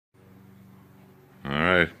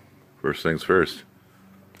first things first.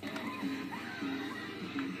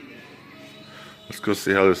 Let's go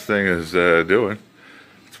see how this thing is doing.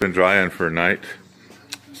 It's been drying for a night,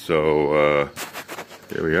 so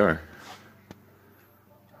here we are.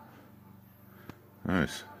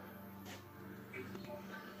 Nice.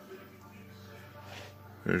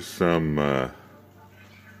 There's some a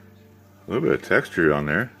little bit of texture on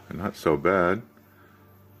there, but not so bad.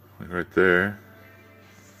 Like right there.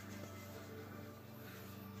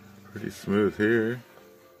 Pretty smooth here.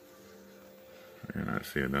 You're not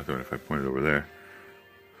seeing nothing if I point it over there.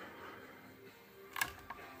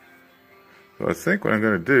 So I think what I'm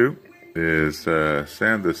going to do is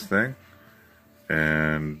sand this thing,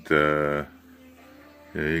 and yeah,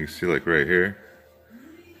 you can see like right here.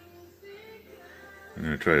 I'm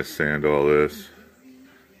going to try to sand all this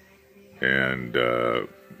and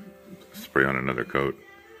spray on another coat.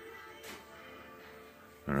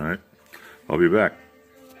 Alright, I'll be back.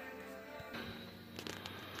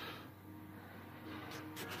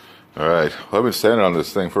 Alright, well, I've been sanding on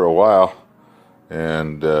this thing for a while,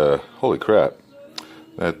 and holy crap,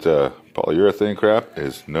 that polyurethane crap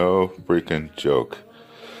is no freaking joke.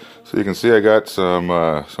 So you can see I got some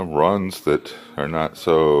runs that are not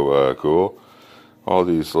so cool. All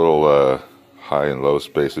these little high and low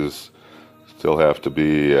spaces still have to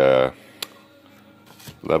be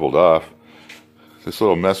leveled off. This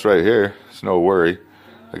little mess right here, it's no worry.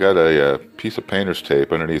 I got a piece of painter's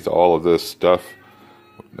tape underneath all of this stuff.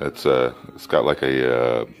 It's got like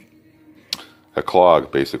a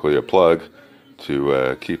clog, basically a plug,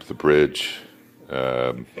 to keep the bridge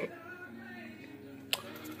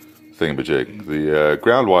thingamajig. The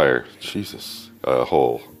ground wire, Jesus,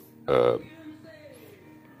 hole.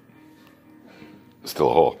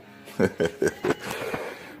 Still a hole.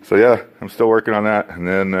 So yeah, I'm still working on that, and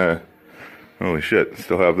then holy shit,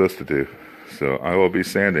 still have this to do. So I will be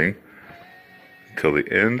sanding till the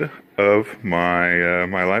end of my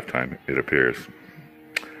my lifetime, it appears.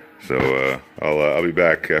 So I'll be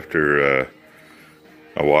back after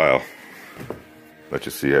a while. Let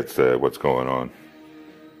you see what's going on.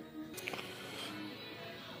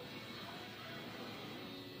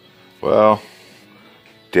 Well,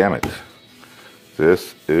 damn it.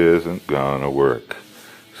 This isn't gonna work.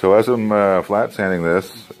 So as I'm flat sanding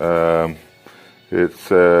this, it's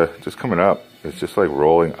just coming up. It's just like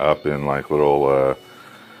rolling up in like little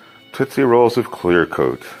tootsie rolls of clear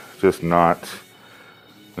coat. Just not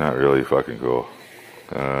really fucking cool.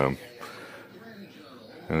 And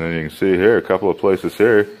then you can see here a couple of places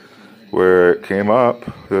here where it came up.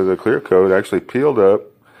 The clear coat actually peeled up,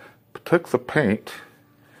 took the paint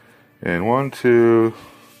in 1, 2,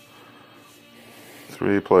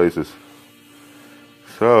 3 places.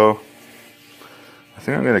 So I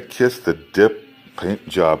think I'm gonna kiss the dip paint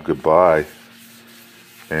job goodbye,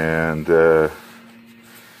 and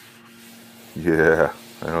yeah,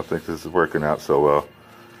 I don't think this is working out so well.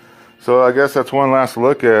 So I guess that's one last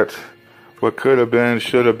look at what could have been,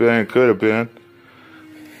 should have been, could have been.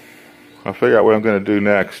 I'll figure out what I'm gonna do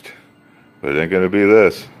next, but it ain't gonna be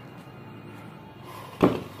this.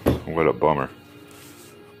 What a bummer.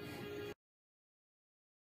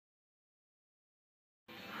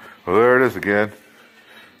 Well, there it is again.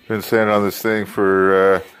 Been sanding on this thing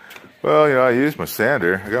for, well, you know, I used my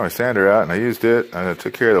sander. I got my sander out and I used it, and I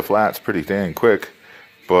took care of the flats pretty dang quick.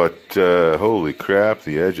 But, holy crap,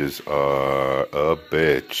 the edges are a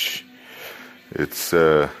bitch. It's,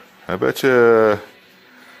 I bet you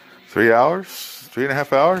 3 hours,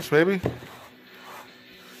 3.5 hours maybe,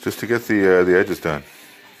 just to get the edges done.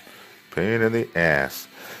 Pain in the ass.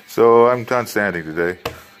 So I'm done sanding today.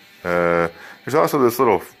 There's also this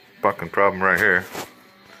little fucking problem right here.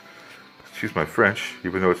 Excuse my French,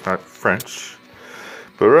 even though it's not French.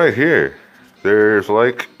 But right here, there's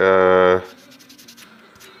like a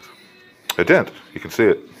dent. You can see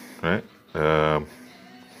it, right?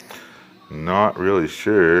 Not really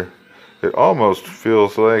sure. It almost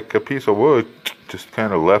feels like a piece of wood just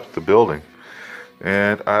kind of left the building.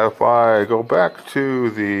 And if I go back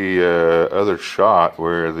to the other shot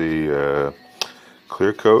where the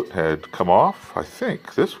clear coat had come off, I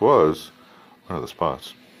think this was one of the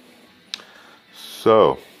spots.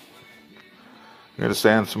 So I'm gonna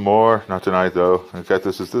sand some more, not tonight though. In fact,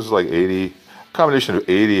 this is like 80, combination of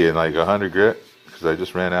 80 and like 100 grit, because I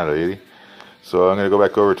just ran out of 80. So I'm gonna go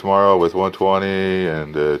back over tomorrow with 120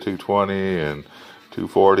 and 220 and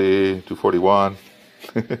 240, 241.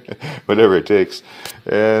 Whatever it takes.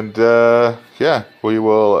 And yeah, we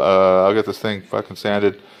will I'll get this thing fucking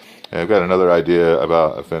sanded, and I've got another idea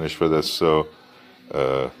about a finish for this. So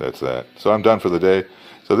that's that. So I'm done for the day.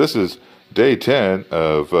 So this is day 10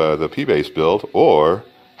 of the P-base build, or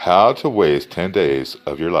How to waste 10 days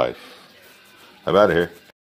of your life. I'm out of here.